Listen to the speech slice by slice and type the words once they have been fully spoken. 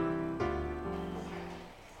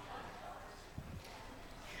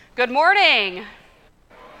Good morning.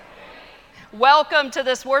 Welcome to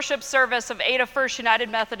this worship service of Ada First United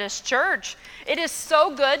Methodist Church. It is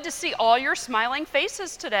so good to see all your smiling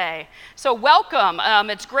faces today. So welcome.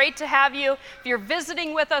 It's great to have you. If you're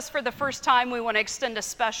visiting with us for the first time, we want to extend a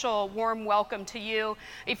special warm welcome to you.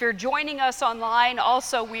 If you're joining us online,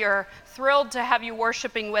 also we are thrilled to have you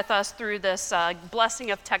worshiping with us through this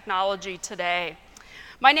blessing of technology today.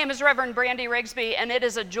 My name is Reverend Brandy Rigsby, and it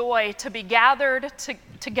is a joy to be gathered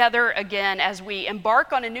together again as we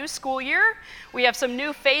embark on a new school year. We have some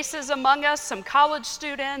new faces among us, some college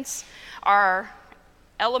students, our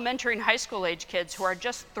elementary and high school age kids who are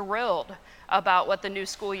just thrilled about what the new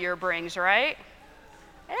school year brings, right?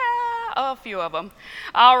 Yeah, a few of them.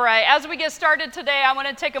 All right, as we get started today, I want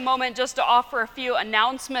to take a moment just to offer a few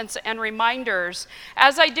announcements and reminders.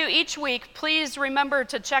 As I do each week, please remember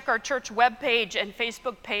to check our church webpage and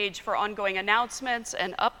Facebook page for ongoing announcements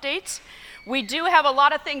and updates. We do have a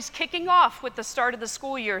lot of things kicking off with the start of the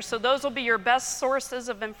school year, so those will be your best sources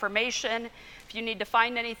of information. If you need to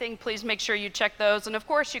find anything, please make sure you check those. And of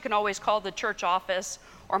course, you can always call the church office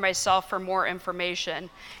or myself for more information.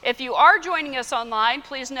 If you are joining us online,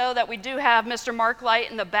 please know that we do have Mr. Mark Light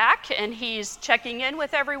in the back, and he's checking in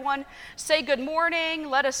with everyone. Say good morning,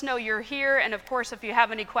 let us know you're here, and of course, if you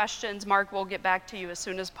have any questions, Mark will get back to you as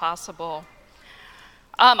soon as possible.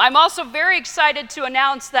 I'm also very excited to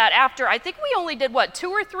announce that after, I think we only did, 2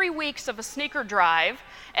 or 3 weeks of a sneaker drive,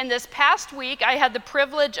 and this past week I had the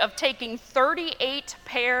privilege of taking 38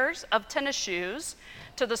 pairs of tennis shoes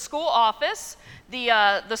to the school office.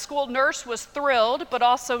 The school nurse was thrilled, but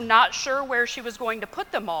also not sure where she was going to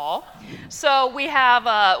put them all. So we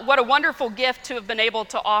have, what a wonderful gift to have been able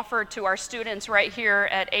to offer to our students right here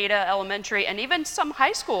at Ada Elementary and even some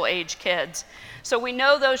high school age kids. So we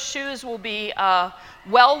know those shoes will be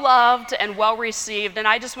well loved and well received, and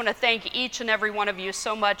I just want to thank each and every one of you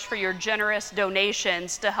so much for your generous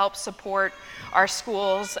donations to help support our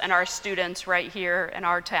schools and our students right here in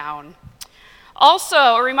our town. Also,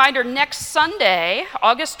 a reminder, next Sunday,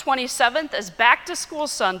 August 27th, is Back to School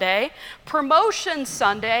Sunday, Promotion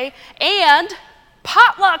Sunday, and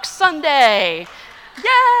Potluck Sunday.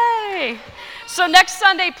 Yay! So next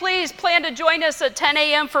Sunday, please plan to join us at 10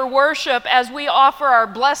 a.m. for worship as we offer our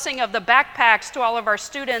blessing of the backpacks to all of our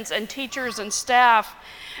students and teachers and staff.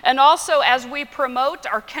 And also, as we promote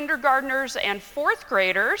our kindergartners and fourth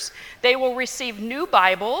graders, they will receive new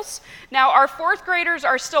Bibles. Now, our fourth graders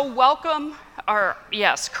are still welcome,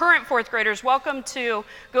 current fourth graders, welcome to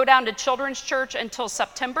go down to Children's Church until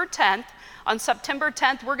September 10th. On September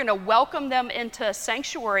 10th, we're going to welcome them into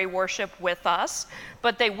sanctuary worship with us,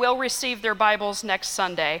 but they will receive their Bibles next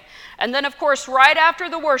Sunday. And then, of course, right after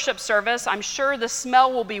the worship service, I'm sure the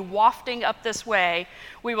smell will be wafting up this way.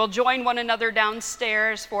 We will join one another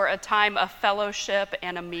downstairs for a time of fellowship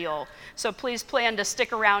and a meal. So please plan to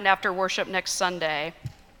stick around after worship next Sunday.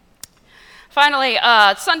 Finally,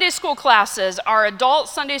 Sunday school classes, our adult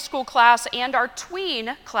Sunday school class and our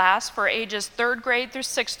tween class for ages 3rd grade through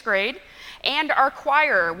 6th grade, and our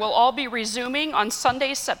choir will all be resuming on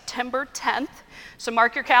Sunday, September 10th. So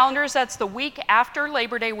mark your calendars, that's the week after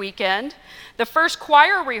Labor Day weekend. The first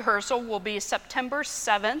choir rehearsal will be September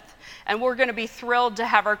 7th, and we're going to be thrilled to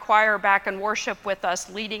have our choir back in worship with us,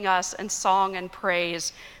 leading us in song and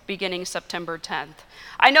praise beginning September 10th.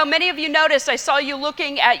 I know many of you noticed, I saw you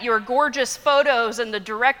looking at your gorgeous photos in the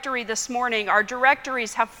directory this morning. Our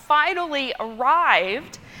directories have finally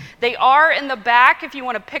arrived. They are in the back if you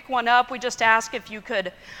want to pick one up. We just ask if you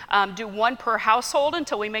could do one per household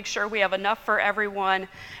until we make sure we have enough for everyone,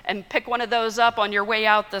 and pick one of those up on your way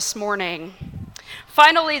out this morning.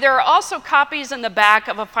 Finally, there are also copies in the back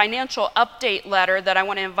of a financial update letter that I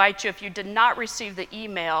want to invite you, if you did not receive the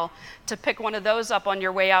email, to pick one of those up on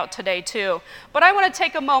your way out today too. But I want to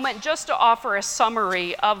take a moment just to offer a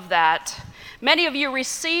summary of that. Many of you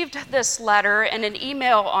received this letter in an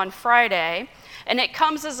email on Friday, and it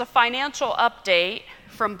comes as a financial update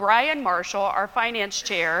from Brian Marshall, our finance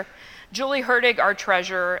chair, Julie Herdig, our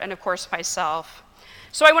treasurer, and of course myself.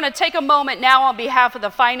 So I want to take a moment now on behalf of the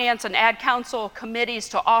Finance and Ad Council committees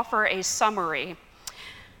to offer a summary.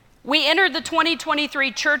 We entered the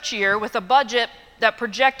 2023 church year with a budget that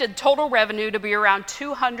projected total revenue to be around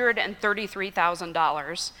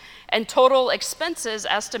 $233,000 and total expenses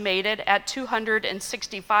estimated at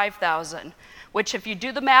 $265,000, which, if you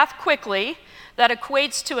do the math quickly, that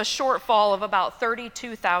equates to a shortfall of about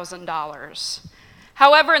 $32,000.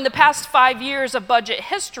 However, in the past 5 years of budget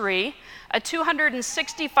history, a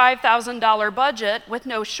 $265,000 budget with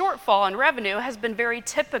no shortfall in revenue has been very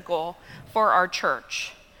typical for our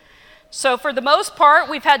church. So for the most part,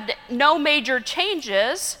 we've had no major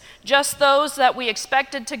changes, just those that we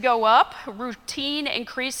expected to go up, routine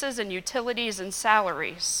increases in utilities and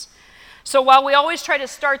salaries. So while we always try to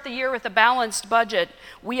start the year with a balanced budget,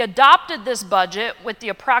 we adopted this budget with the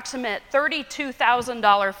approximate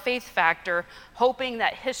 $32,000 faith factor, hoping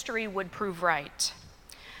that history would prove right.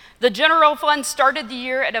 The general fund started the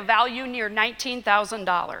year at a value near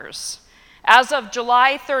 $19,000. As of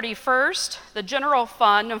July 31st, the general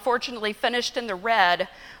fund unfortunately finished in the red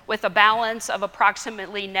with a balance of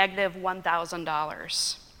approximately negative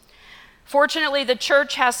 $1,000. Fortunately, the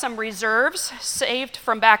church has some reserves saved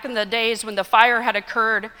from back in the days when the fire had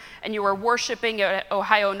occurred and you were worshiping at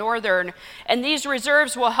Ohio Northern, and these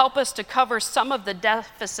reserves will help us to cover some of the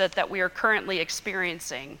deficit that we are currently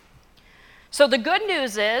experiencing. So the good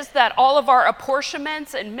news is that all of our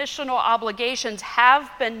apportionments and missional obligations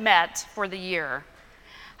have been met for the year.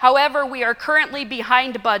 However, we are currently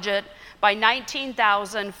behind budget by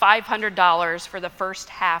 $19,500 for the first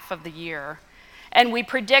half of the year. And we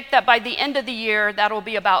predict that by the end of the year, that'll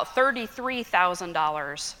be about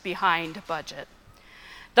 $33,000 behind budget.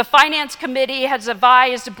 The Finance Committee has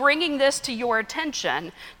advised bringing this to your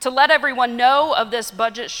attention to let everyone know of this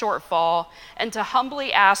budget shortfall and to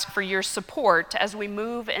humbly ask for your support as we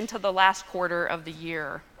move into the last quarter of the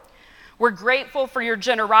year. We're grateful for your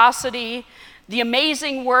generosity, the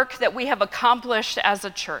amazing work that we have accomplished as a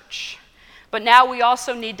church. But now we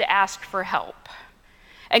also need to ask for help.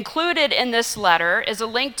 Included in this letter is a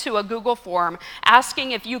link to a Google form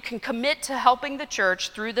asking if you can commit to helping the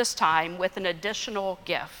church through this time with an additional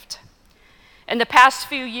gift. In the past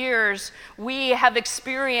few years, we have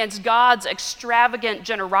experienced God's extravagant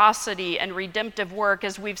generosity and redemptive work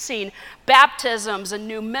as we've seen baptisms and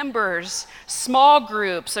new members, small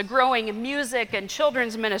groups, a growing music and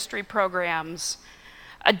children's ministry programs,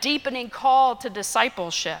 a deepening call to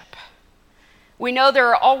discipleship. We know there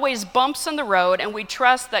are always bumps in the road, and we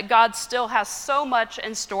trust that God still has so much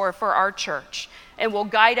in store for our church and will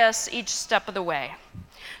guide us each step of the way.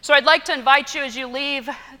 So I'd like to invite you as you leave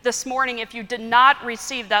this morning, if you did not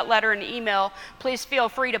receive that letter and email, please feel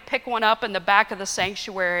free to pick one up in the back of the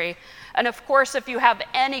sanctuary. And of course, if you have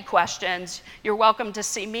any questions, you're welcome to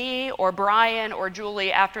see me or Brian or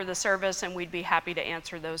Julie after the service, and we'd be happy to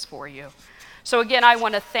answer those for you. So again, I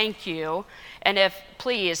want to thank you. And if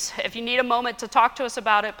you need a moment to talk to us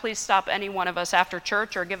about it, please stop any one of us after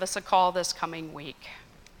church or give us a call this coming week.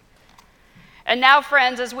 And now,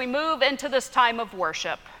 friends, as we move into this time of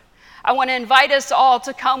worship, I want to invite us all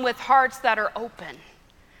to come with hearts that are open,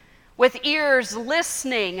 with ears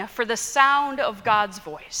listening for the sound of God's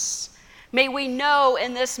voice. May we know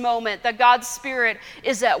in this moment that God's Spirit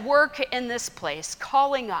is at work in this place,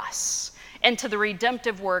 calling us into the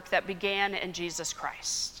redemptive work that began in Jesus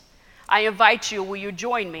Christ. I invite you, will you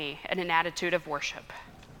join me in an attitude of worship?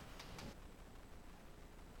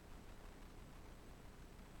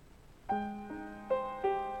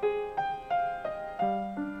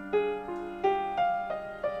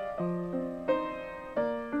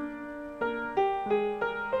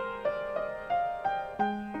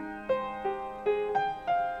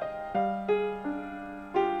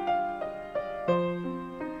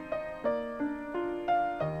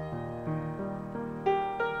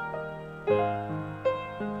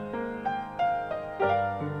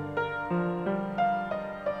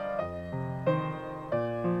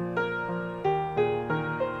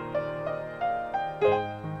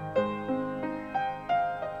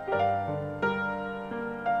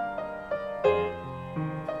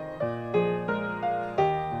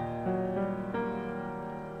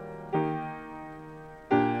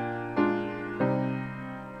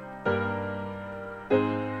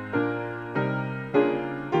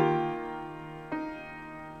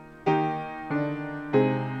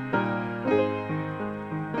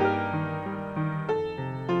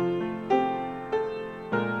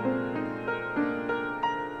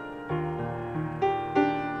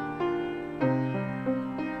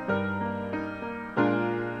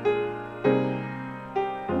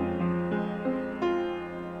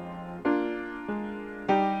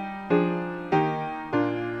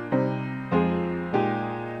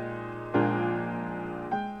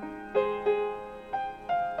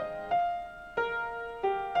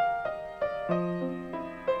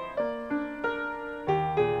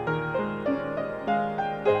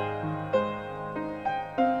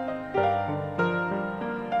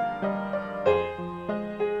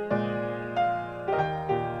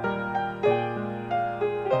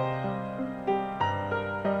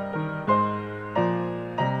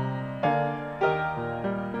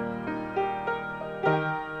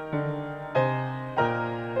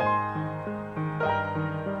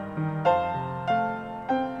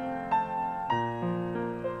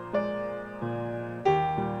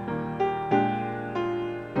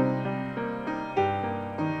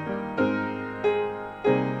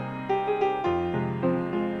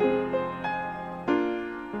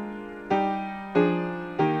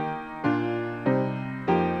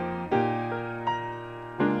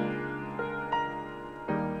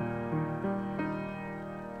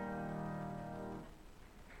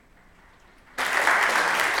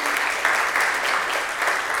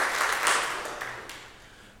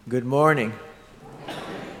 Good morning.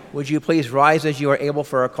 Would you please rise as you are able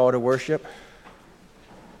for our call to worship?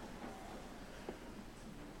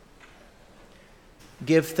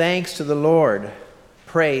 Give thanks to the Lord.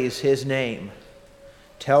 Praise his name.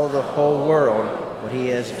 Tell the whole world what he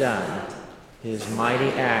has done, his mighty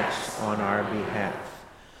acts on our behalf.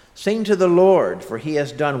 Sing to the Lord, for he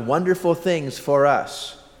has done wonderful things for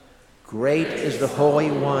us. Great is the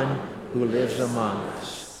Holy One who lives among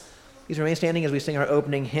us. Please remain standing as we sing our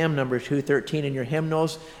opening hymn, number 213, in your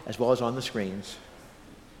hymnals, as well as on the screens.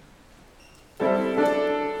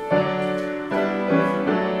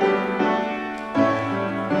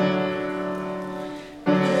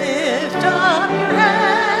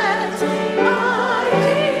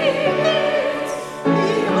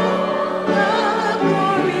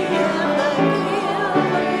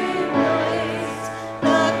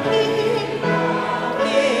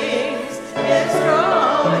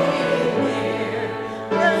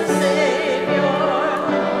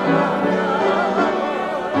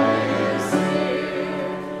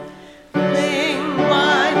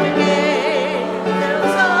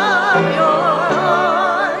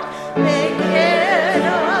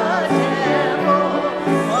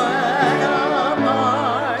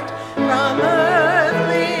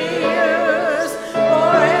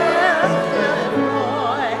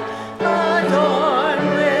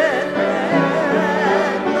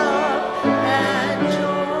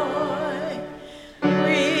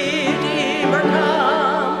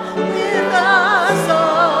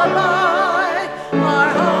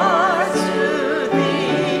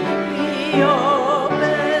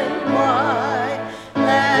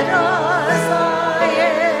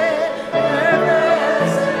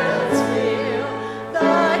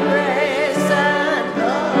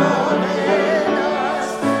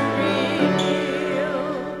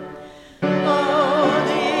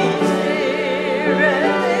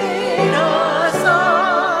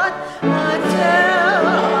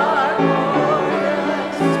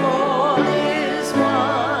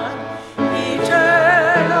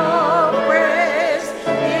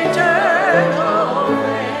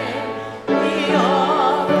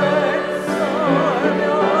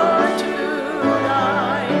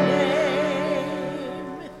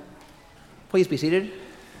 Please be seated.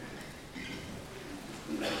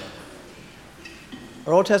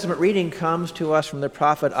 Our Old Testament reading comes to us from the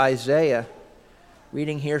prophet Isaiah.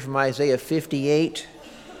 Reading here from Isaiah 58,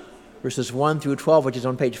 verses 1 through 12, which is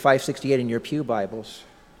on page 568 in your pew Bibles.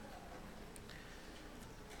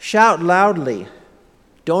 Shout loudly,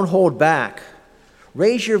 don't hold back.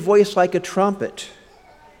 Raise your voice like a trumpet.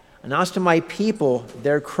 Announce to my people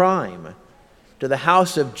their crime, to the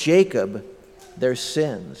house of Jacob their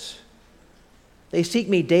sins. They seek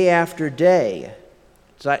me day after day,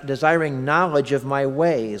 desiring knowledge of my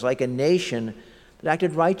ways, like a nation that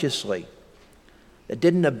acted righteously, that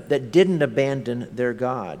didn't abandon their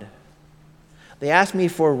God. They ask me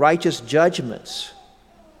for righteous judgments,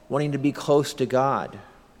 wanting to be close to God.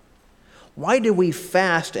 Why do we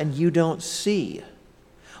fast and you don't see?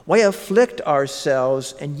 Why afflict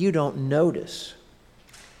ourselves and you don't notice?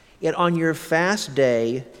 Yet on your fast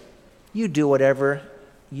day, you do whatever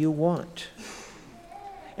you want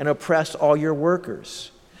and oppress all your workers.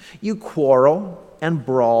 You quarrel and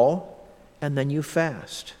brawl, and then you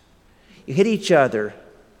fast. You hit each other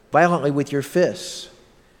violently with your fists.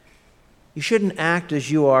 You shouldn't act as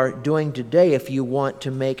you are doing today if you want to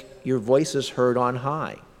make your voices heard on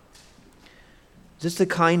high. Is this the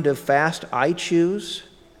kind of fast I choose?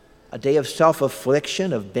 A day of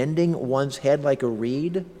self-affliction, of bending one's head like a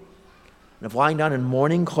reed, and of lying down in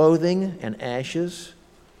mourning clothing and ashes?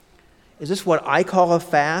 Is this what I call a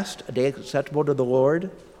fast, a day acceptable to the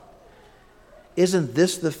Lord? Isn't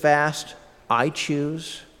this the fast I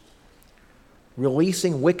choose?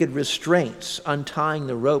 Releasing wicked restraints, untying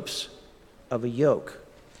the ropes of a yoke,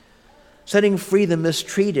 setting free the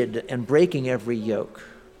mistreated and breaking every yoke.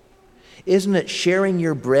 Isn't it sharing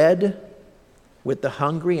your bread with the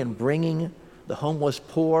hungry and bringing the homeless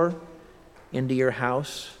poor into your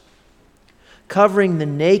house? Covering the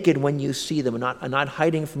naked when you see them and not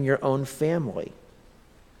hiding from your own family.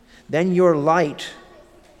 Then your light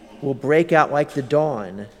will break out like the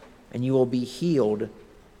dawn, and you will be healed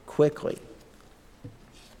quickly.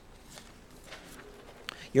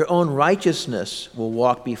 Your own righteousness will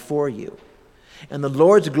walk before you, and the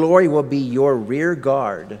Lord's glory will be your rear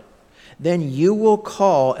guard. Then you will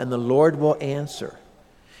call, and the Lord will answer.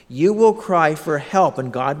 You will cry for help,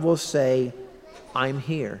 and God will say, I'm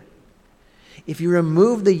here. If you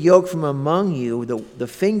remove the yoke from among you, the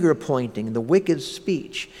finger pointing, the wicked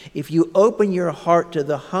speech, if you open your heart to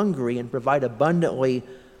the hungry and provide abundantly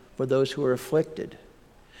for those who are afflicted,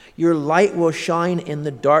 Your light will shine in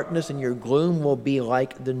the darkness, and your gloom will be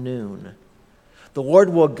like the noon. The Lord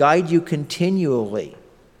will guide you continually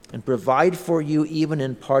and provide for you even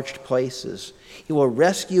in parched places. He will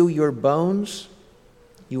rescue your bones.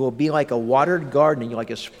 You will be like a watered garden, and like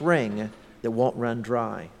a spring that won't run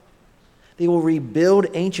dry. They will rebuild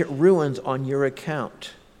ancient ruins on your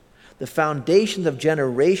account. The foundations of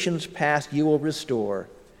generations past you will restore.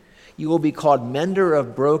 You will be called mender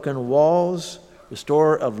of broken walls,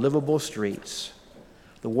 restorer of livable streets.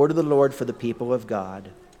 The word of the Lord for the people of God.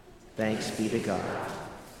 Thanks be to God.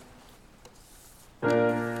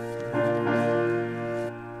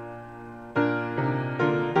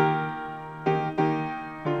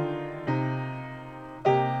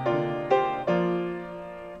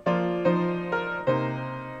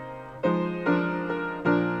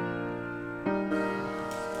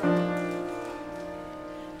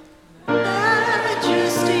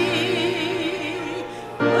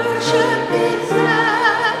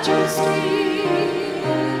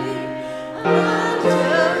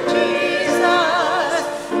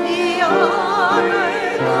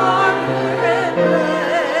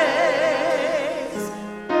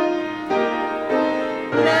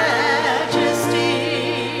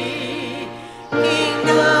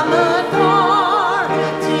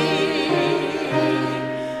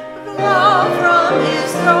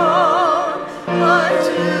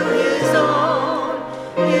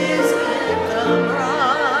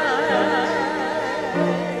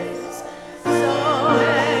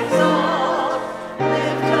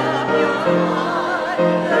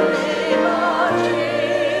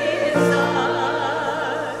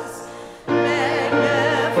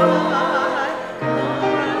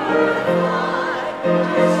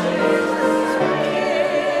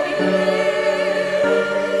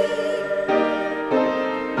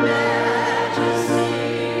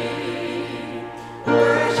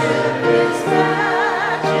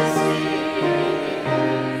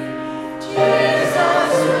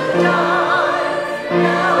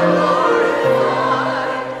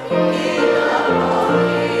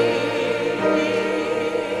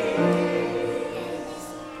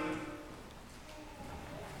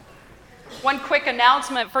 One quick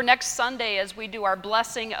announcement for next Sunday as we do our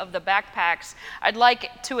blessing of the backpacks. I'd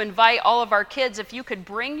like to invite all of our kids, if you could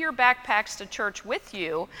bring your backpacks to church with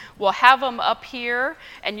you, we'll have them up here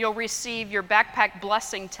and you'll receive your backpack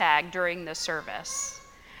blessing tag during the service.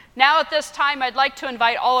 Now at this time, I'd like to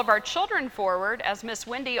invite all of our children forward as Miss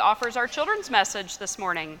Wendy offers our children's message this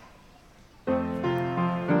morning.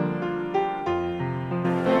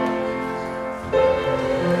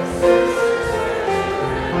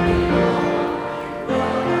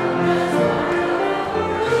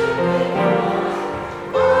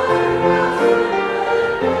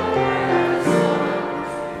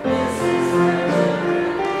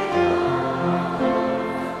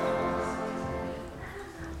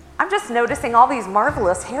 Just noticing all these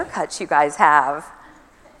marvelous haircuts you guys have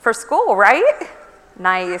for school, right?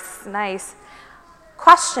 Nice, nice.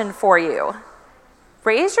 Question for you.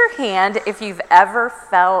 Raise your hand if you've ever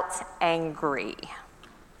felt angry.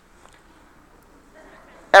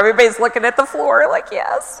 Everybody's looking at the floor like,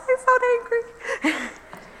 yes, I felt angry.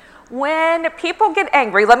 When people get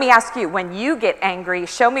angry, let me ask you, when you get angry,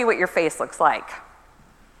 show me what your face looks like.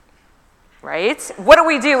 Right? What do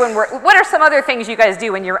we do what are some other things you guys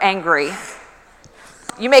do when you're angry?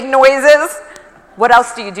 You make noises? What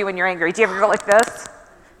else do you do when you're angry? Do you ever go like this?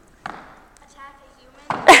 Attack a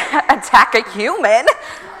human. Attack a human?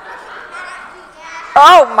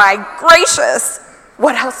 Oh my gracious.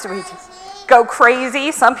 What else do we do? Go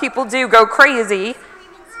crazy. Some people do go crazy.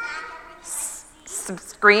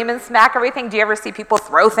 Scream and smack everything. Do you ever see people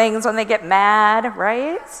throw things when they get mad,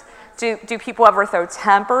 right? Do people ever throw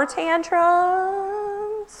temper tantrums?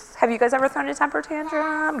 Have you guys ever thrown a temper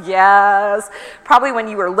tantrum? Yes. Probably when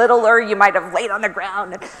you were littler, you might have laid on the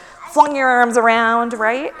ground and flung your arms around,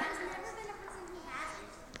 right?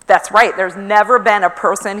 That's right. There's never been a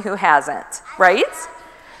person who hasn't, right?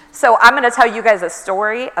 So I'm going to tell you guys a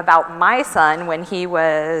story about my son when he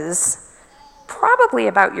was probably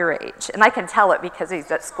about your age. And I can tell it because he's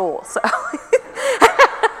at school, so...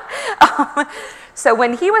 So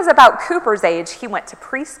when he was about Cooper's age, he went to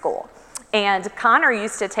preschool. And Connor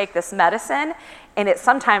used to take this medicine, and it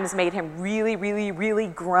sometimes made him really, really, really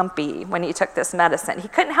grumpy when he took this medicine. He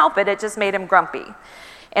couldn't help it, it just made him grumpy.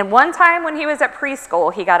 And one time when he was at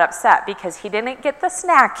preschool, he got upset because he didn't get the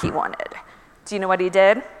snack he wanted. Do you know what he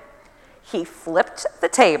did? He flipped the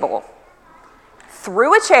table,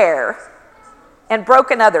 threw a chair, and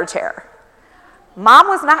broke another chair. Mom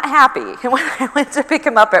was not happy when I went to pick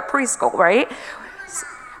him up at preschool, right?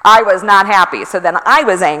 I was not happy. So then I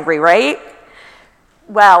was angry, right?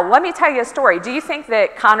 Well, let me tell you a story. Do you think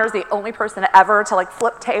that Connor's the only person ever to like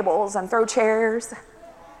flip tables and throw chairs?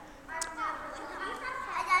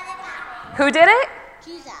 Who did it?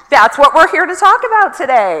 Jesus. That's what we're here to talk about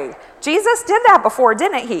today. Jesus did that before,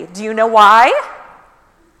 didn't he? Do you know why?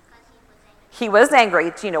 He was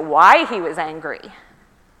angry. Do you know why he was angry?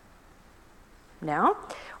 No?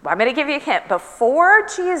 Well, I'm going to give you a hint. Before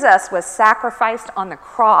Jesus was sacrificed on the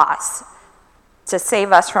cross to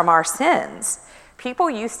save us from our sins, people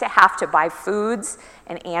used to have to buy foods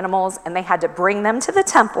and animals, and they had to bring them to the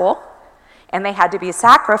temple, and they had to be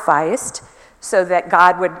sacrificed so that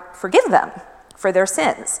God would forgive them for their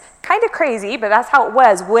sins. Kind of crazy, but that's how it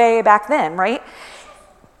was way back then, right?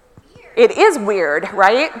 It is weird,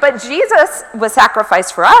 right? But Jesus was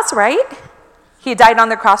sacrificed for us, right? He died on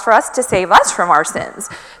the cross for us to save us from our sins.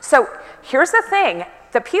 So here's the thing.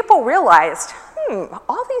 The people realized,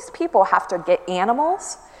 all these people have to get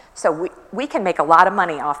animals, so we can make a lot of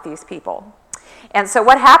money off these people. And so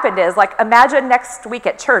what happened is, like, imagine next week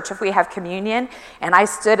at church if we have communion, and I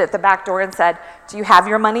stood at the back door and said, do you have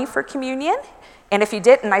your money for communion? And if you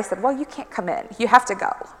didn't, I said, well, you can't come in. You have to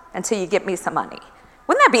go until you get me some money.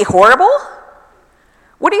 Wouldn't that be horrible?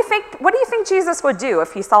 What do you think Jesus would do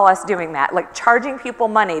if he saw us doing that, like charging people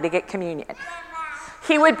money to get communion?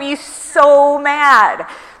 He would be so mad.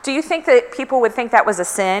 Do you think that people would think that was a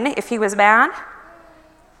sin if he was mad?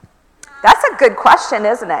 That's a good question,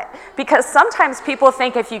 isn't it? Because sometimes people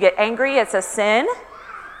think if you get angry, it's a sin.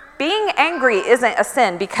 Being angry isn't a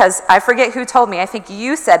sin, because I forget who told me. I think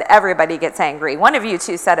you said everybody gets angry. One of you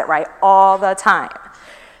two said it right all the time.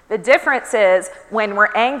 The difference is, when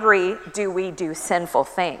we're angry, do we do sinful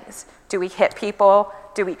things? Do we hit people?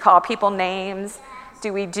 Do we call people names?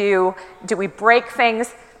 Do we break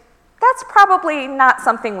things? That's probably not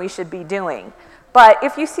something we should be doing. But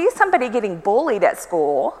if you see somebody getting bullied at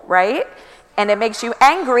school, right, and it makes you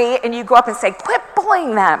angry, and you go up and say, quit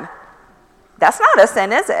bullying them, that's not a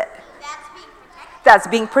sin, is it? That's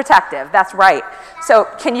being protective. That's right. So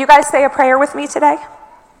can you guys say a prayer with me today?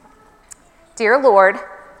 Dear Lord,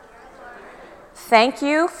 thank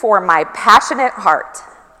you for my passionate heart.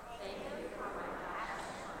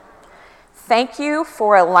 Thank you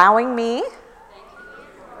for allowing me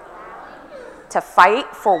to fight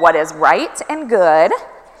for what is right and good.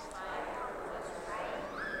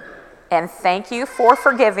 And thank you for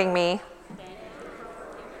forgiving me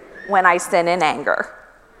when I sin in anger.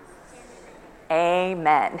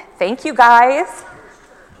 Amen. Thank you, guys.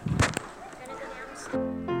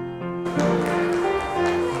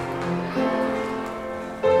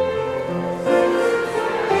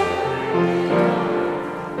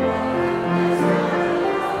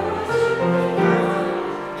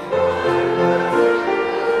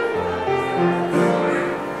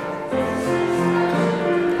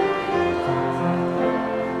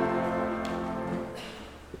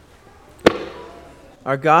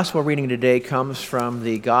 Our gospel reading today comes from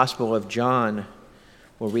the Gospel of John.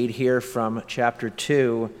 We'll read here from chapter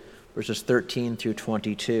 2, verses 13 through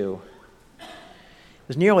 22. It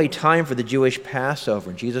was nearly time for the Jewish Passover,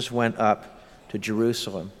 and Jesus went up to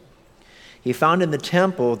Jerusalem. He found in the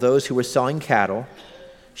temple those who were selling cattle,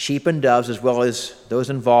 sheep and doves, as well as those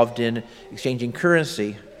involved in exchanging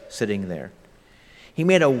currency sitting there. He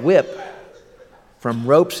made a whip from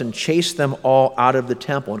ropes and chased them all out of the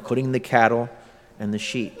temple, including the cattle and the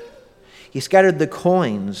sheep. He scattered the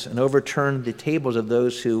coins and overturned the tables of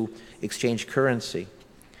those who exchanged currency.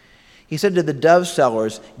 He said to the dove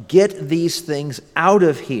sellers, "Get these things out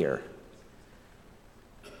of here.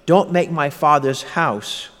 Don't make my Father's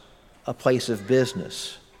house a place of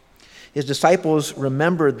business." His disciples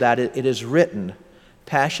remembered that it is written,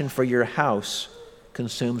 "Passion for your house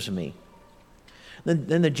consumes me."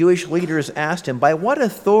 Then the Jewish leaders asked him, "By what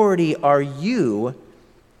authority are you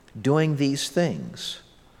doing these things?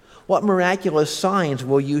 What miraculous signs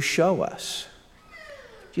will you show us?"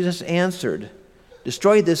 Jesus answered,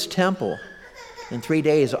 "Destroy this temple. In 3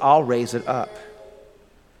 days I'll raise it up."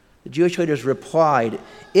 The Jewish leaders replied,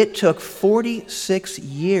 "It took 46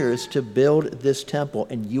 years to build this temple,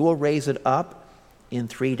 and you will raise it up in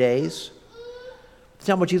 3 days?" The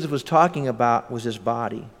temple Jesus was talking about was his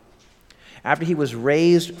body. After he was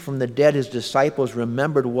raised from the dead, his disciples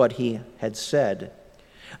remembered what he had said,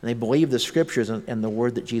 and they believed the scriptures and the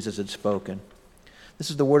word that Jesus had spoken. This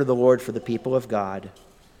is the word of the Lord for the people of God.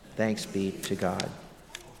 Thanks be to God.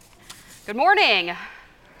 Good morning.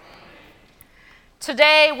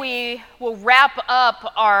 Today we will wrap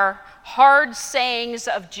up our Hard Sayings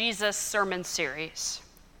of Jesus sermon series.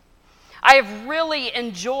 I have really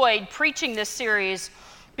enjoyed preaching this series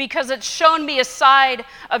because it's shown me a side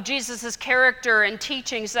of Jesus' character and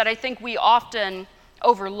teachings that I think we often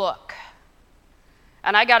overlook.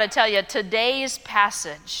 And I got to tell you, today's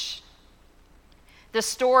passage, the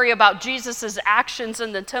story about Jesus' actions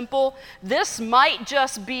in the temple, this might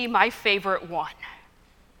just be my favorite one.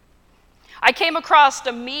 I came across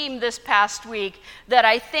a meme this past week that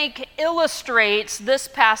I think illustrates this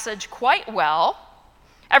passage quite well.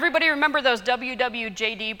 Everybody remember those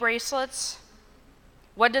WWJD bracelets?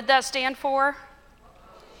 What did that stand for?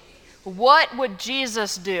 What would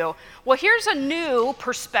Jesus do? Well, here's a new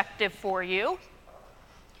perspective for you.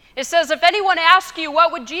 It says, if anyone asks you,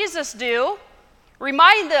 what would Jesus do?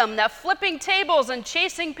 Remind them that flipping tables and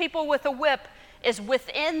chasing people with a whip is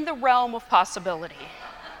within the realm of possibility.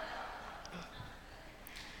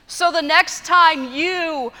 So the next time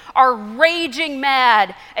you are raging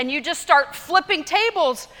mad and you just start flipping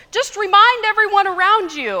tables, just remind everyone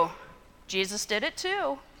around you, Jesus did it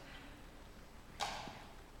too.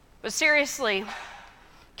 But seriously,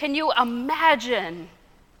 can you imagine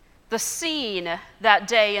the scene that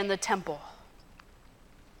day in the temple?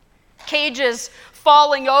 Cages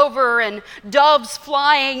falling over and doves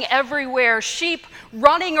flying everywhere, sheep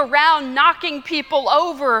running around knocking people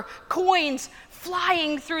over, coins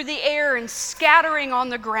flying through the air and scattering on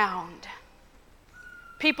the ground.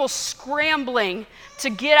 People scrambling to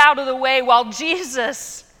get out of the way while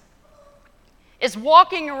Jesus is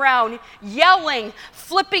walking around yelling,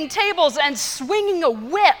 flipping tables, and swinging a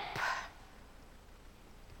whip.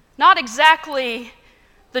 Not exactly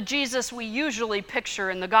the Jesus we usually picture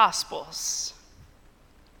in the Gospels.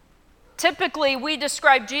 Typically, we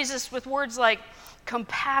describe Jesus with words like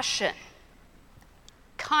compassion,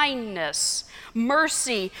 kindness,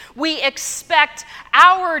 mercy. We expect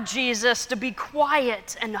our Jesus to be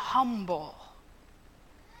quiet and humble,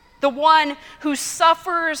 the one who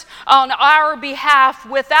suffers on our behalf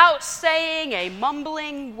without saying a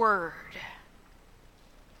mumbling word.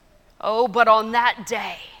 Oh, but on that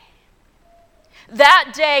day,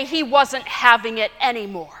 he wasn't having it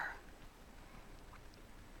anymore.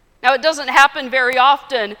 Now, it doesn't happen very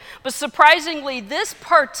often, but surprisingly, this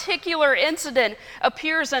particular incident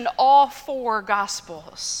appears in all four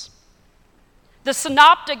Gospels. The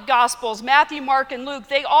Synoptic Gospels, Matthew, Mark, and Luke,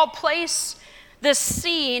 they all place this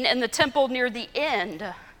scene in the temple near the end.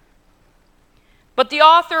 But the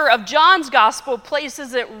author of John's Gospel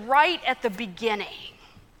places it right at the beginning.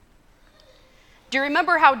 Do you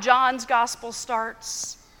remember how John's Gospel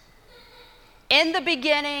starts? In the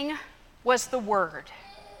beginning was the Word.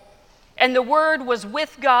 And the Word was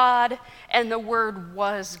with God, and the Word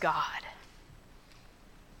was God.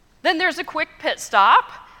 Then there's a quick pit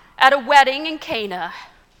stop at a wedding in Cana.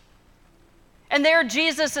 And there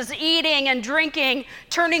Jesus is eating and drinking,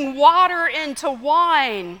 turning water into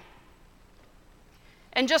wine.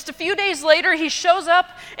 And just a few days later, he shows up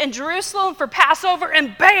in Jerusalem for Passover,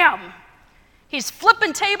 and bam! He's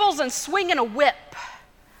flipping tables and swinging a whip.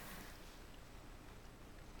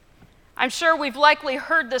 I'm sure we've likely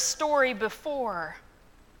heard this story before.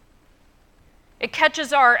 It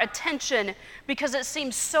catches our attention because it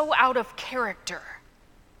seems so out of character.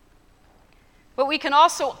 But we can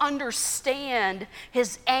also understand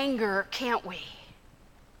his anger, can't we?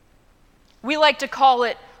 We like to call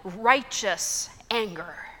it righteous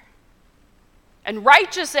anger. And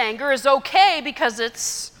righteous anger is okay because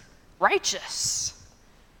it's righteous.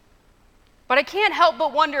 But I can't help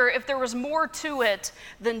but wonder if there was more to it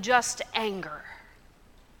than just anger.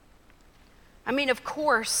 I mean, of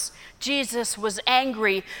course, Jesus was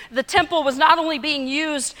angry. The temple was not only being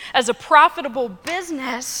used as a profitable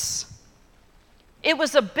business, it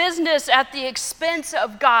was a business at the expense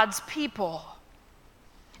of God's people.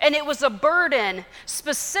 And it was a burden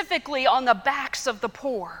specifically on the backs of the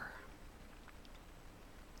poor.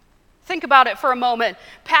 Think about it for a moment.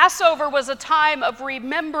 Passover was a time of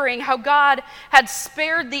remembering how God had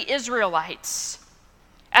spared the Israelites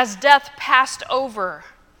as death passed over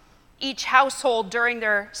each household during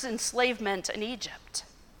their enslavement in Egypt.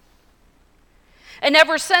 And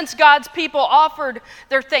ever since, God's people offered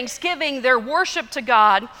their thanksgiving, their worship to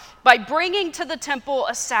God by bringing to the temple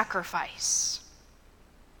a sacrifice.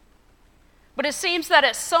 But it seems that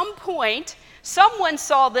at some point, someone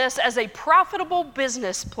saw this as a profitable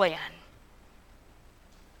business plan.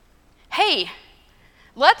 Hey,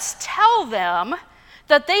 let's tell them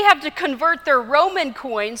that they have to convert their Roman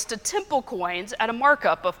coins to temple coins at a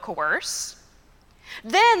markup, of course.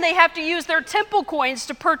 Then they have to use their temple coins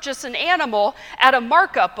to purchase an animal at a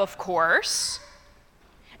markup, of course.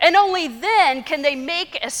 And only then can they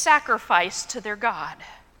make a sacrifice to their God.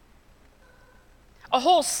 A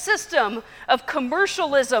whole system of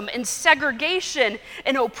commercialism and segregation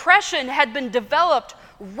and oppression had been developed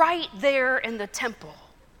right there in the temple.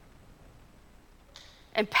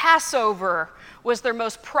 And Passover was their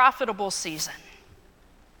most profitable season.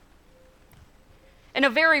 In a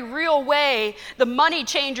very real way, the money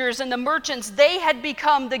changers and the merchants, they had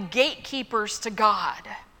become the gatekeepers to God.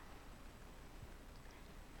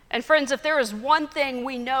 And friends, if there is one thing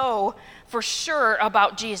we know for sure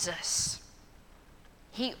about Jesus,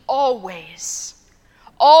 he always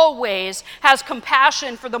has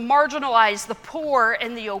compassion for the marginalized, the poor,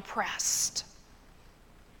 and the oppressed.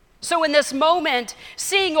 So in this moment,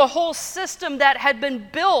 seeing a whole system that had been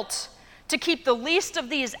built to keep the least of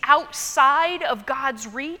these outside of God's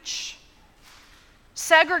reach,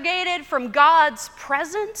 segregated from God's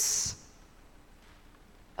presence,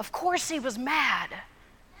 of course he was mad.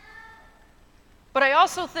 But I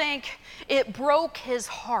also think it broke his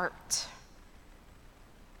heart.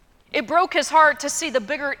 It broke his heart to see the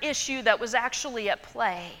bigger issue that was actually at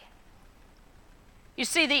play. You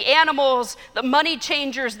see, the animals, the money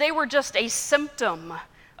changers, they were just a symptom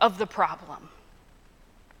of the problem.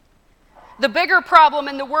 The bigger problem,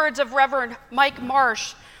 in the words of Reverend Mike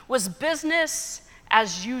Marsh, was business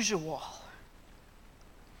as usual.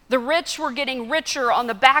 The rich were getting richer on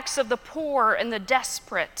the backs of the poor and the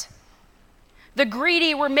desperate. The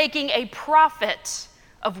greedy were making a profit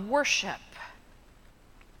of worship.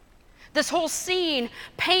 This whole scene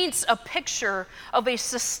paints a picture of a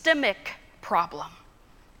systemic problem.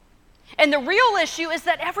 And the real issue is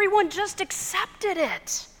that everyone just accepted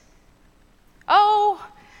it. Oh,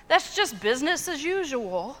 that's just business as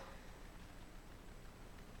usual.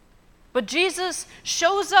 But Jesus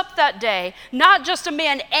shows up that day, not just a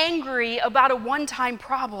man angry about a one-time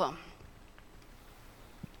problem,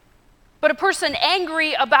 but a person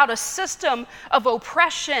angry about a system of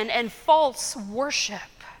oppression and false worship.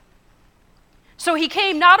 So he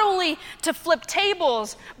came not only to flip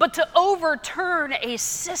tables, but to overturn a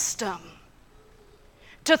system,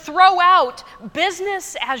 to throw out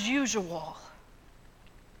business as usual.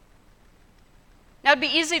 Now, it'd be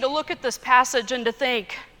easy to look at this passage and to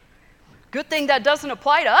think, good thing that doesn't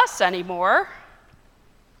apply to us anymore.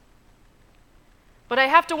 But I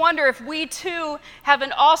have to wonder if we too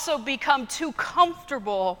haven't also become too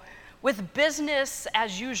comfortable with business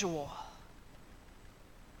as usual.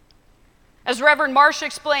 As Reverend Marsh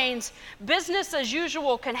explains, business as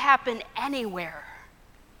usual can happen anywhere.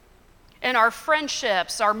 In our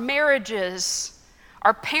friendships, our marriages,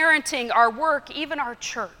 our parenting, our work, even our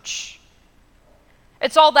church.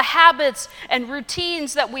 It's all the habits and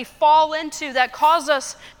routines that we fall into that cause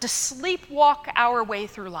us to sleepwalk our way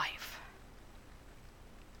through life.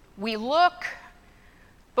 We look,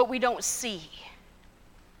 but we don't see.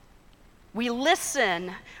 We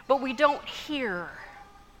listen, but we don't hear.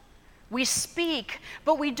 We speak,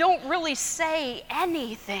 but we don't really say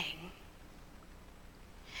anything.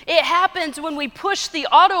 It happens when we push the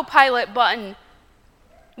autopilot button,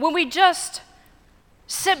 when we just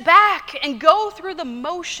sit back and go through the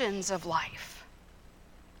motions of life.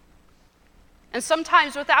 And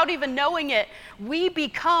sometimes, without even knowing it, we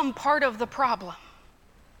become part of the problem.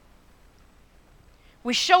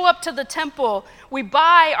 We show up to the temple, we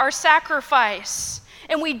buy our sacrifice,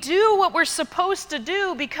 and we do what we're supposed to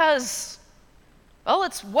do because, well,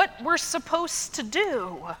 it's what we're supposed to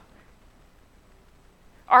do.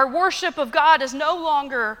 Our worship of God is no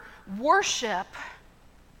longer worship,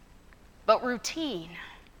 but routine.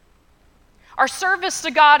 Our service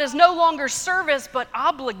to God is no longer service, but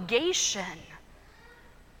obligation.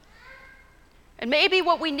 And maybe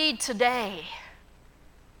what we need today,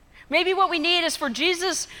 maybe what we need is for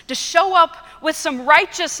Jesus to show up with some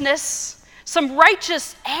righteousness, some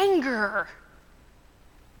righteous anger,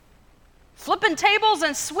 flipping tables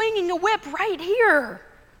and swinging a whip right here.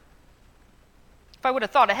 If I would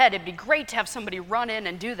have thought ahead, it'd be great to have somebody run in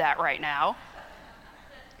and do that right now.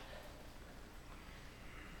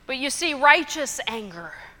 But you see, righteous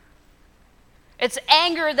anger, it's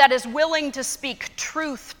anger that is willing to speak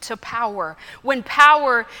truth to power when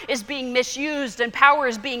power is being misused and power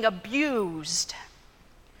is being abused.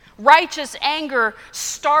 Righteous anger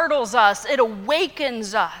startles us, it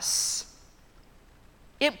awakens us,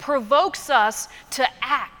 it provokes us to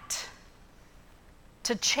act,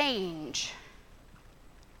 to change.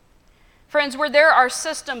 Friends, where there are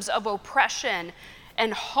systems of oppression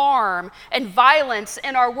and harm and violence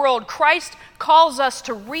in our world, Christ calls us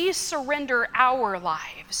to resurrender our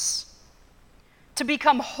lives, to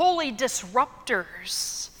become holy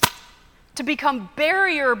disruptors, to become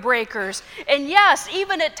barrier breakers, and yes,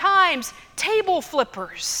 even at times, table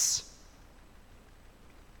flippers.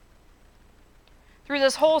 Through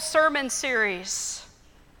this whole sermon series,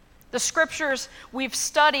 the scriptures we've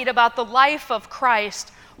studied about the life of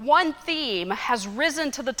Christ, one theme has risen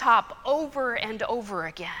to the top over and over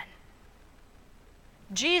again.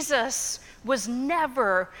 Jesus was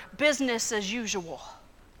never business as usual.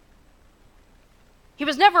 He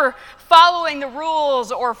was never following the rules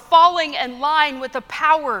or falling in line with the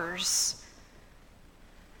powers.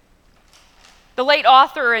 The late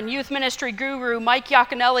author and youth ministry guru Mike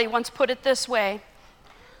Yaconelli once put it this way: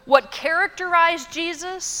 what characterized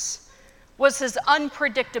Jesus was his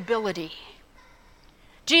unpredictability.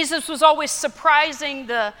 Jesus was always surprising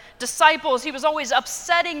the disciples. He was always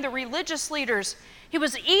upsetting the religious leaders. He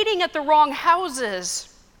was eating at the wrong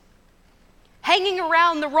houses, hanging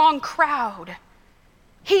around the wrong crowd,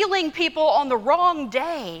 healing people on the wrong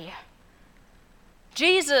day.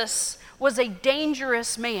 Jesus was a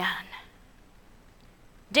dangerous man,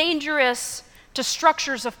 dangerous to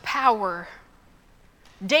structures of power,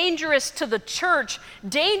 dangerous to the church,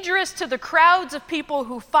 dangerous to the crowds of people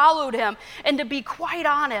who followed him. And to be quite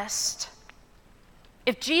honest,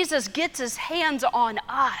 if Jesus gets his hands on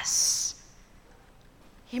us,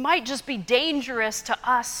 he might just be dangerous to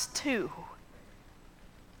us too.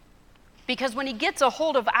 Because when he gets a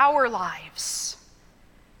hold of our lives,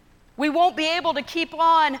 we won't be able to keep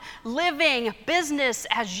on living business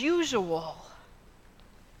as usual.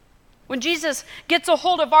 When Jesus gets a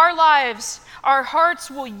hold of our lives, our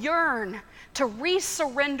hearts will yearn to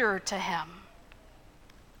resurrender to him,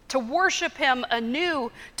 to worship him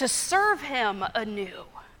anew, to serve him anew.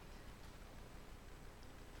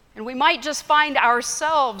 And we might just find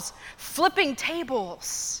ourselves flipping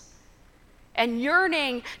tables and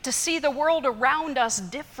yearning to see the world around us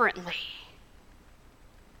differently,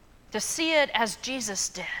 to see it as Jesus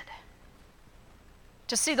did,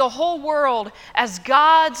 to see the whole world as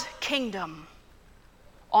God's kingdom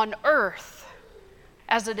on earth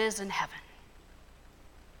as it is in heaven.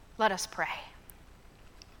 Let us pray.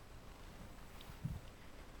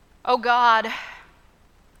 Oh God,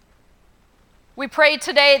 we pray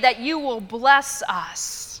today that you will bless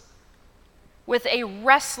us with a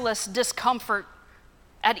restless discomfort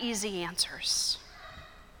at easy answers,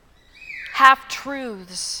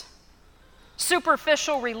 half-truths,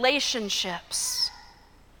 superficial relationships,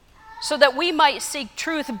 so that we might seek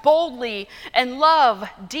truth boldly and love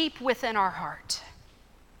deep within our heart.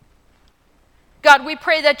 God, we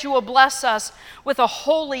pray that you will bless us with a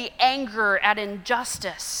holy anger at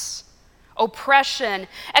injustice, oppression,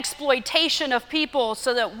 exploitation of people,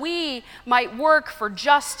 so that we might work for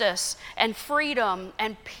justice and freedom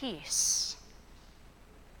and peace.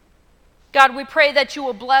 God, we pray that you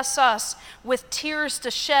will bless us with tears to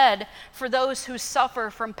shed for those who suffer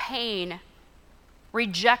from pain,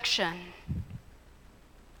 rejection,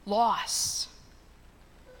 loss,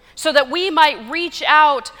 so that we might reach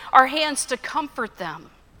out our hands to comfort them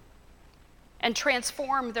and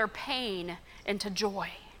transform their pain into joy.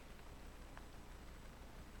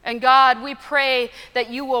 And God, we pray that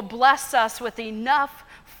you will bless us with enough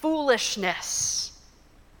foolishness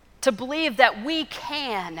to believe that we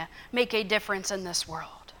can make a difference in this world,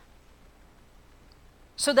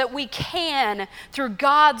 so that we can, through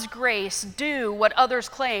God's grace, do what others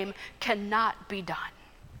claim cannot be done.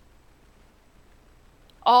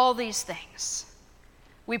 All these things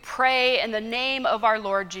we pray in the name of our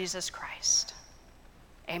Lord Jesus Christ.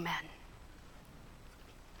 Amen.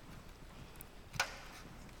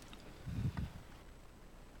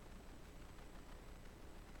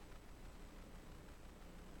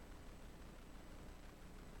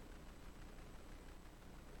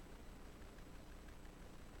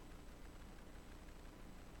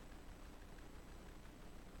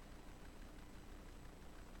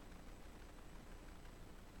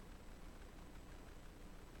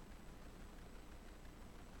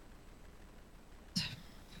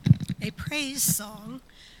 A praise song.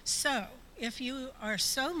 So, if you are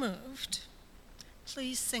so moved,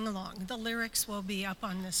 please sing along. The lyrics will be up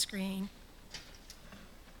on the screen.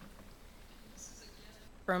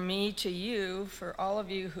 From me to you, for all of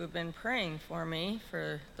you who have been praying for me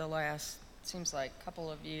for the last, seems like,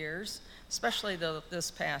 couple of years, especially this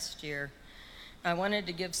past year. I wanted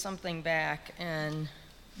to give something back, and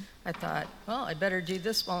I thought, well, I better do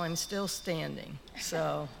this while I'm still standing.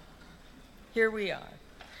 So here we are.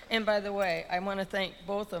 And by the way, I want to thank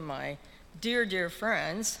both of my dear, dear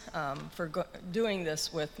friends for doing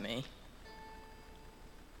this with me.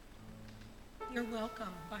 You're welcome,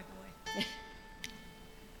 by the way.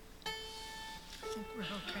 I think we're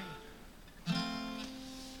okay.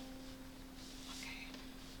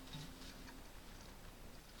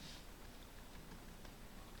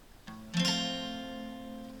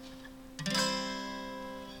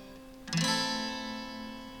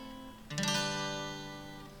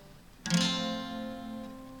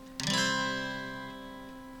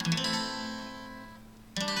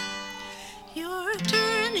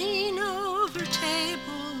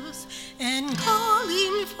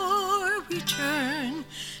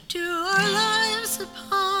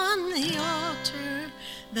 the altar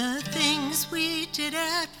the things we did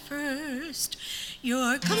at first.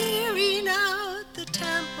 You're clearing out the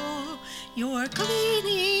temple, you're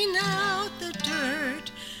cleaning out the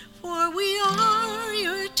dirt, for we are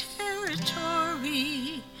your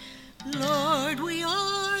territory. Lord, we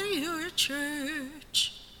are your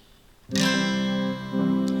church.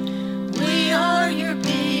 We are your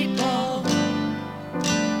people.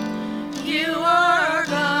 You are our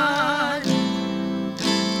God.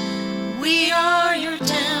 We are your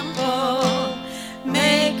temple.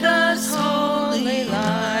 Make us holy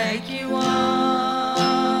like you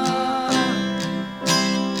are.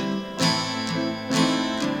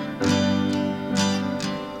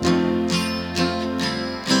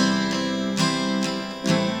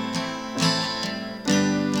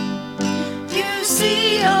 You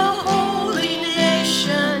see a holy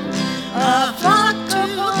nation, a flock to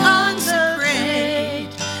consecrate,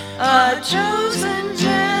 a chosen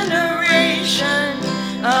generation,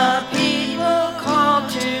 a people called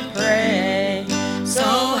to pray.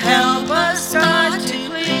 So help us, God, to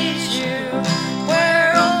please you,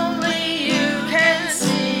 where only you can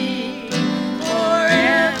see. For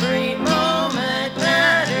every moment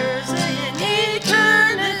matters in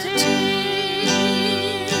eternity.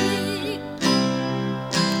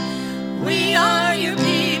 We are your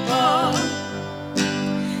people.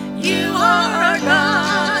 You are our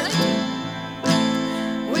God.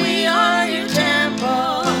 We are your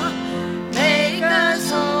temple. Make us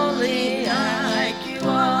holy like you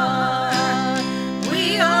are.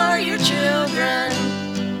 We are your children.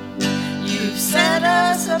 You've set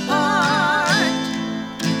us apart.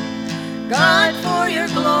 God, for your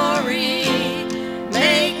glory,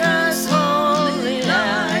 make us holy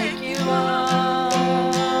like you are.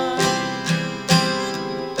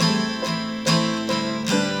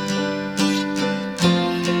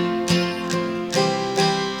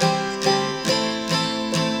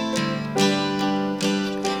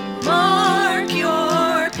 Mark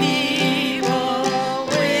your people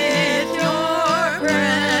with your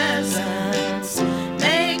presence.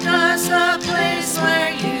 Make us a place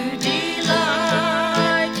where you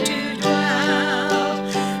delight to dwell.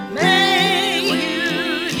 May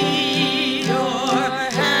you heed your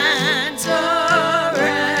hand's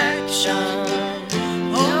direction.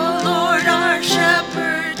 Oh Lord, our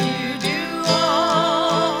shepherd, you do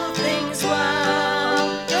all things well.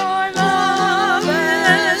 Your love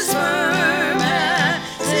is firm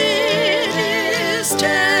as it is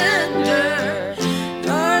tender.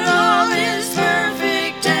 Your love is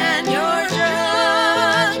perfect and your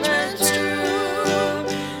judgment's true.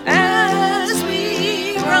 As we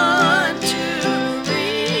run to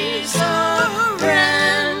re-surrender,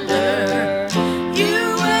 you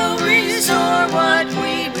will restore what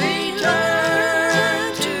we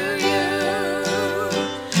returned to you.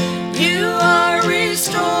 You are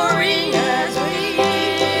restoring as we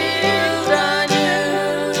yield on you.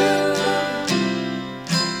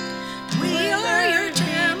 We are your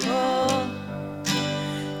temple.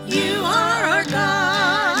 You are our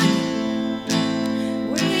God.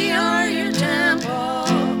 We are your temple.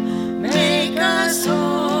 Make us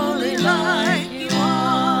holy like you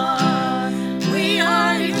are. We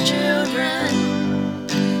are your children.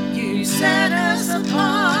 You set us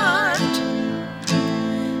apart.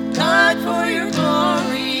 God, for your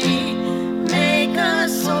glory, make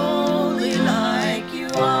us holy like you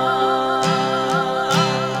are.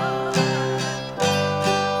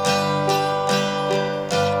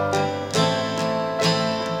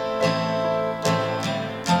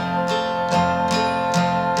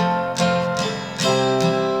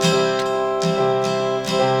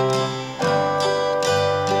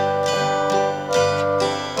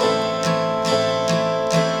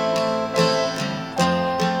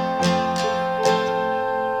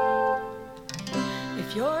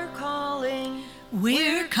 If you're calling,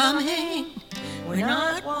 we're coming. We're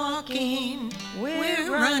not walking, we're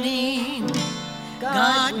running.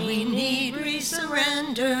 God, we need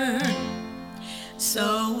re-surrender.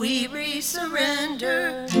 So we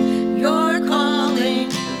re-surrender. You're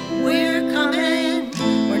calling, we're coming.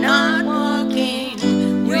 We're not walking,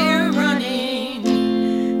 we're running.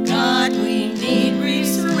 God, we need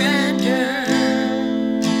re-surrender.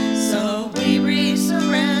 So we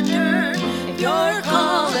re-surrender. If you're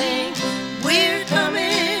calling, we're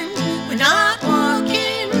coming. We're not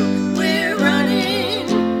walking, we're running.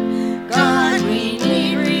 God, we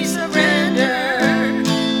need re-surrender.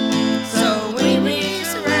 So we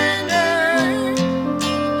re-surrender.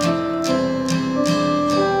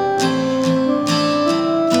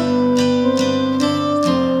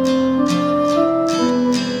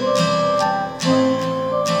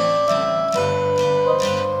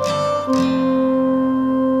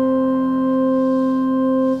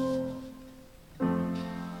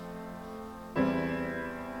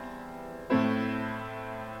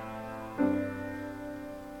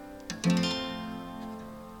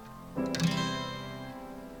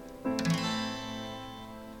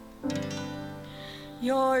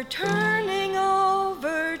 You're turning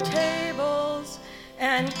over tables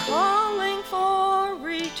and calling for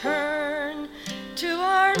return to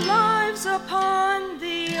our lives upon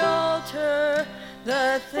the altar,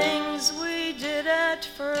 the things we did at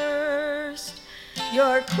first.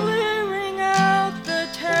 You're clearing out the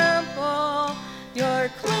temple, you're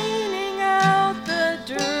cleaning out the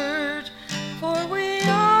dirt, for we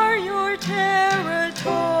are your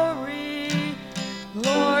territory.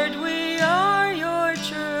 Lord, we are your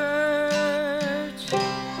church.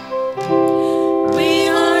 We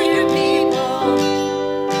are your people.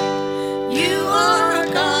 You are our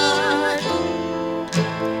God.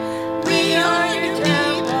 We are your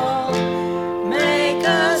temple. Make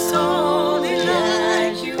us holy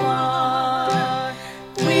like you are.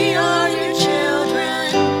 We are your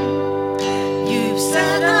children. You've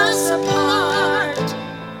set us apart.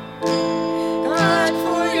 God,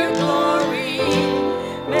 for your glory,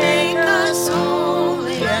 make us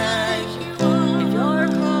holy like you are. If you're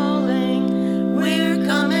calling, we're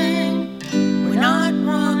coming. We're not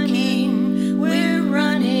rocking, we're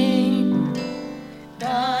running.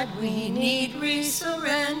 God, we need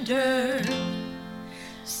resurrender.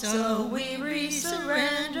 So we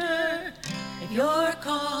resurrender. If you're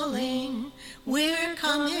calling, we're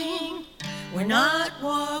coming. We're not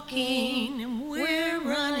walking, and we're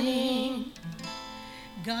running.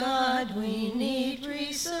 God, we need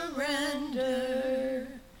resurrender.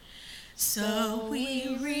 So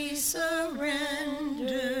we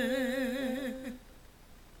resurrender.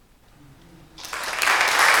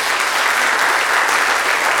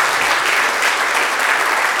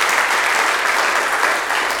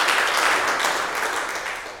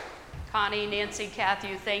 Connie, Nancy,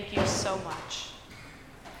 Kathy, thank you so much.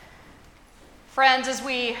 Friends, as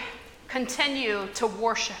we continue to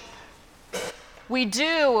worship, we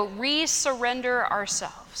do re-surrender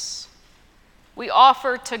ourselves. We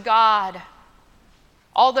offer to God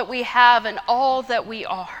all that we have and all that we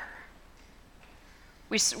are.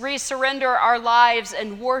 We re-surrender our lives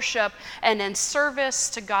in worship and in service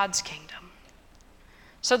to God's kingdom.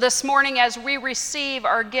 So this morning, as we receive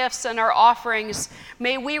our gifts and our offerings,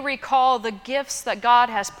 may we recall the gifts that God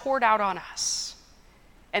has poured out on us.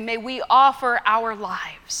 And may we offer our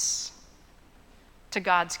lives to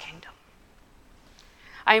God's kingdom.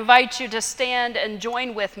 I invite you to stand and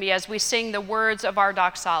join with me as we sing the words of our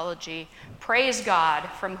doxology. Praise God,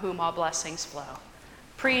 from whom all blessings flow.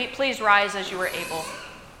 Please rise as you are able.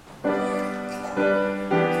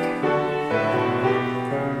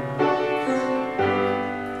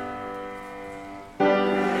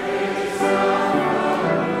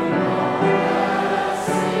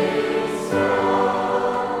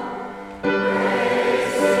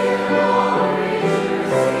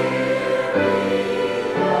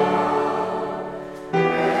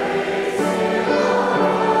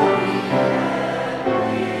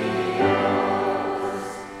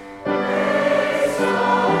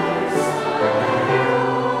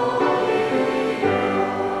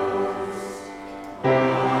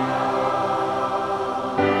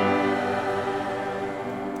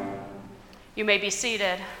 You may be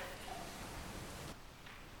seated.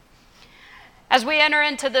 As we enter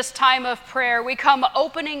into this time of prayer, we come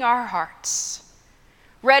opening our hearts,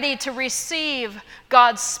 ready to receive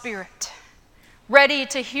God's Spirit, ready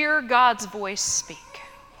to hear God's voice speak,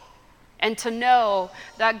 and to know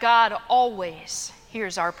that God always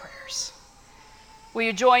hears our prayers. Will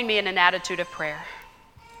you join me in an attitude of prayer?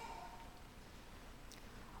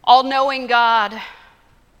 All-knowing God,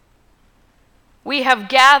 we have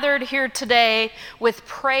gathered here today with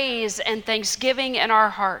praise and thanksgiving in our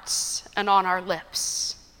hearts and on our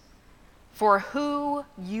lips for who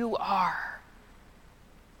you are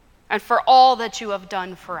and for all that you have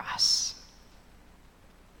done for us.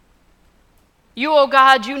 You, O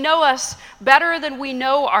God, you know us better than we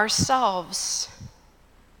know ourselves.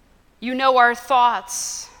 You know our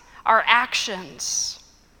thoughts, our actions,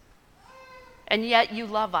 and yet you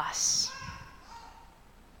love us.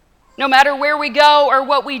 No matter where we go or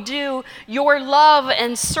what we do, your love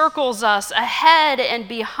encircles us ahead and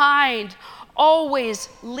behind, always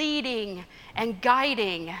leading and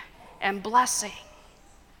guiding and blessing.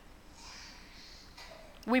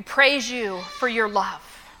 We praise you for your love.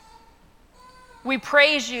 We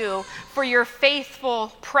praise you for your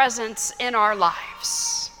faithful presence in our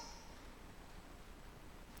lives.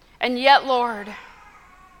 And yet, Lord,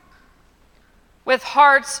 with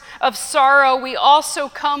hearts of sorrow, we also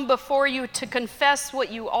come before you to confess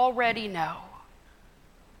what you already know,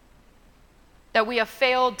 that we have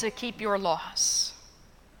failed to keep your laws.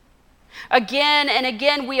 Again and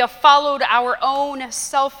again, we have followed our own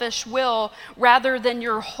selfish will rather than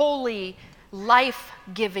your holy,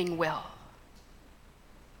 life-giving will.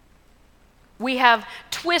 We have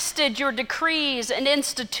twisted your decrees and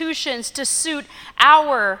institutions to suit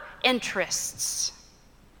our interests.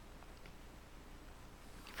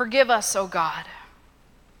 Forgive us, O God.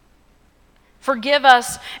 Forgive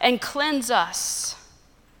us and cleanse us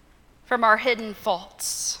from our hidden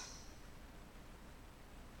faults.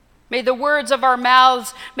 May the words of our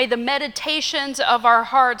mouths, may the meditations of our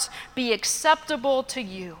hearts be acceptable to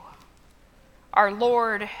you, our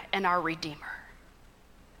Lord and our Redeemer.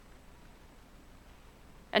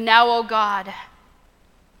 And now, O God,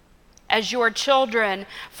 as your children,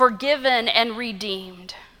 forgiven and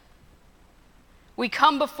redeemed, we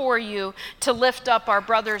come before you to lift up our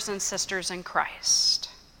brothers and sisters in Christ.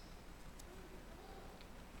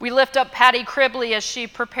 We lift up Patty Cribley as she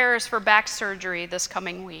prepares for back surgery this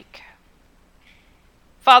coming week.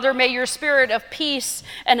 Father, may your spirit of peace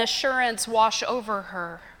and assurance wash over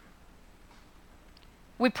her.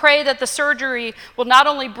 We pray that the surgery will not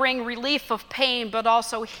only bring relief of pain, but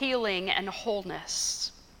also healing and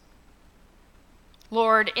wholeness.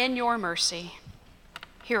 Lord, in your mercy,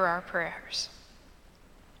 hear our prayers.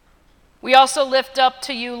 We also lift up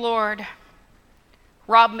to you, Lord,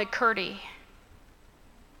 Rob McCurdy,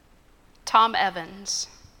 Tom Evans,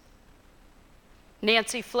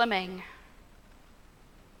 Nancy Fleming,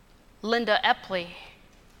 Linda Epley,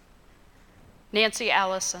 Nancy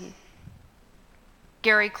Allison,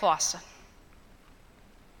 Gary Clausen.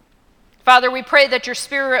 Father, we pray that your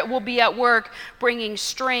Spirit will be at work bringing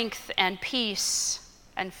strength and peace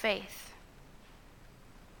and faith.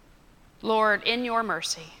 Lord, in your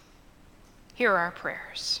mercy, hear our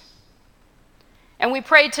prayers. And we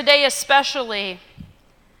pray today especially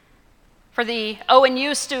for the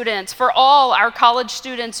ONU students, for all our college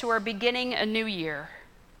students who are beginning a new year.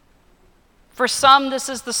 For some, this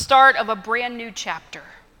is the start of a brand new chapter.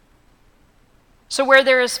 So where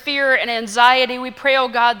there is fear and anxiety, we pray, oh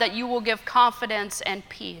God, that you will give confidence and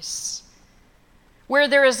peace. Where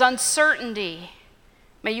there is uncertainty,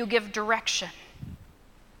 may you give direction.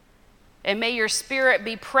 And may your Spirit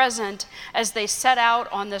be present as they set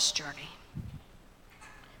out on this journey.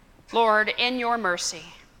 Lord, in your mercy,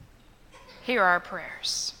 hear our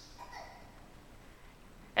prayers.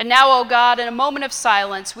 And now, O God, in a moment of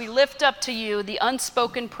silence, we lift up to you the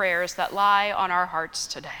unspoken prayers that lie on our hearts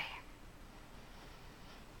today.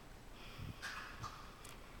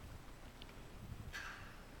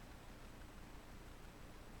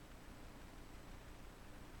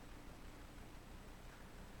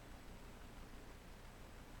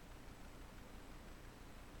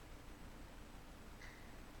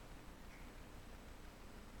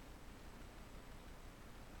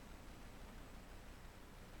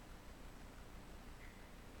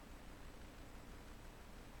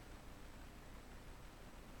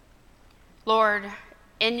 Lord,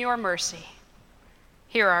 in your mercy,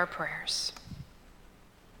 hear our prayers.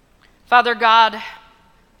 Father God,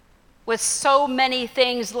 with so many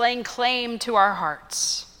things laying claim to our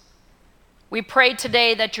hearts, we pray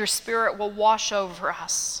today that your Spirit will wash over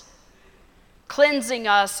us, cleansing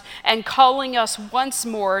us and calling us once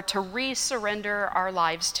more to re-surrender our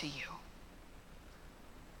lives to you.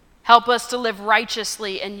 Help us to live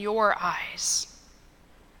righteously in your eyes.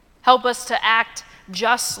 Help us to act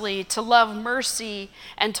justly, to love mercy,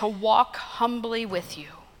 and to walk humbly with you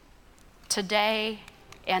today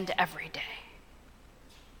and every day.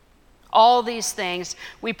 All these things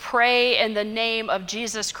we pray in the name of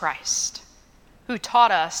Jesus Christ, who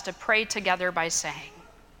taught us to pray together by saying,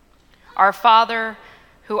 Our Father,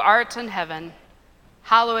 who art in heaven,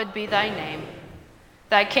 hallowed be thy name.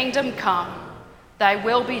 Thy kingdom come, thy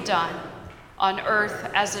will be done, on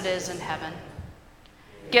earth as it is in heaven.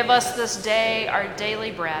 Give us this day our daily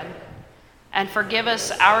bread, and forgive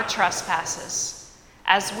us our trespasses,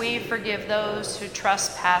 as we forgive those who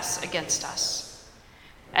trespass against us.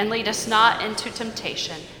 And lead us not into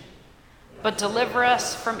temptation, but deliver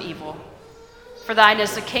us from evil. For thine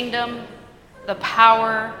is the kingdom, the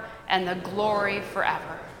power, and the glory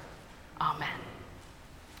forever. Amen.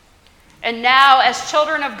 And now, as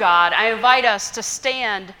children of God, I invite us to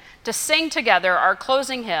stand to sing together our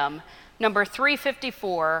closing hymn, number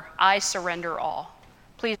 354, I Surrender All.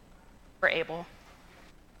 Please, if you're able.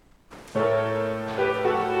 Love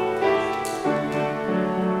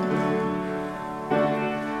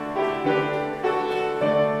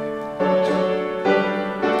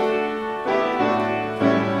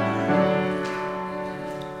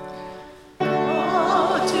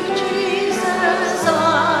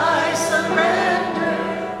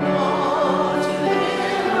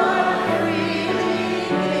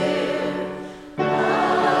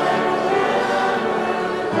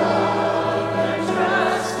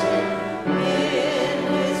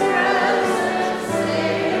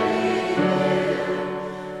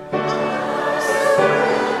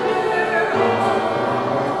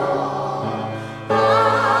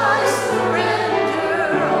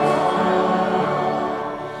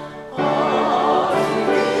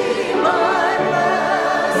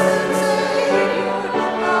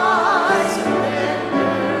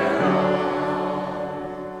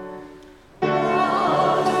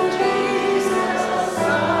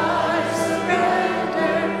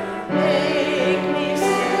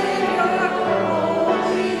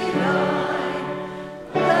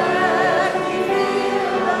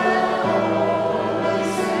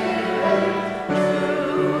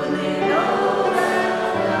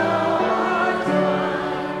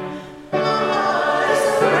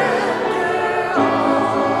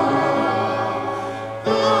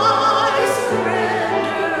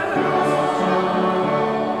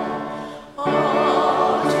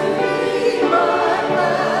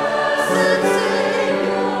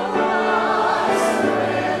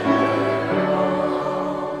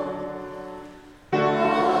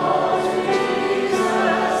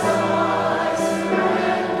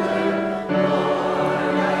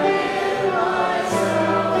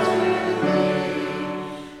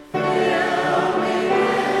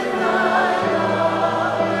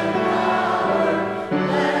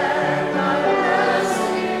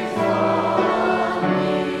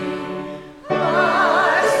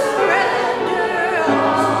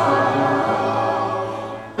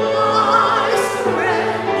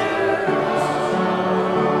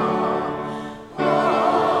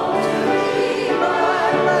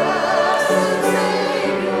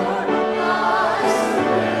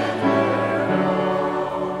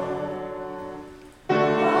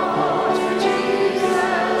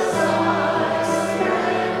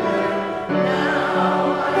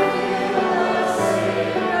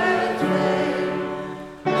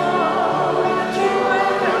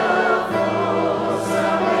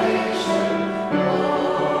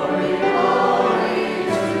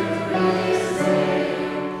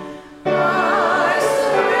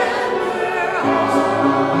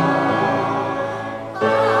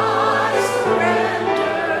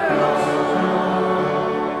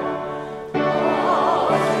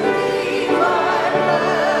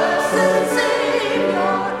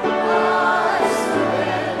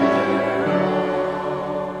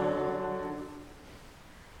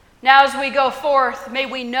we go forth, may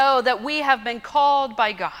we know that we have been called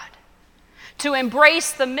by God to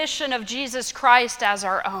embrace the mission of Jesus Christ as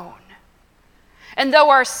our own. And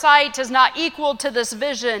though our sight is not equal to this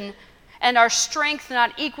vision and our strength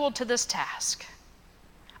not equal to this task,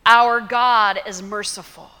 our God is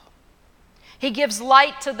merciful. He gives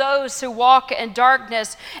light to those who walk in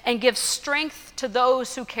darkness and gives strength to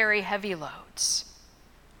those who carry heavy loads.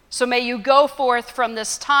 So may you go forth from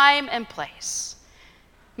this time and place.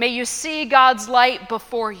 May you see God's light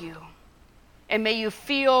before you, and may you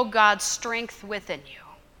feel God's strength within you.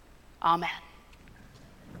 Amen.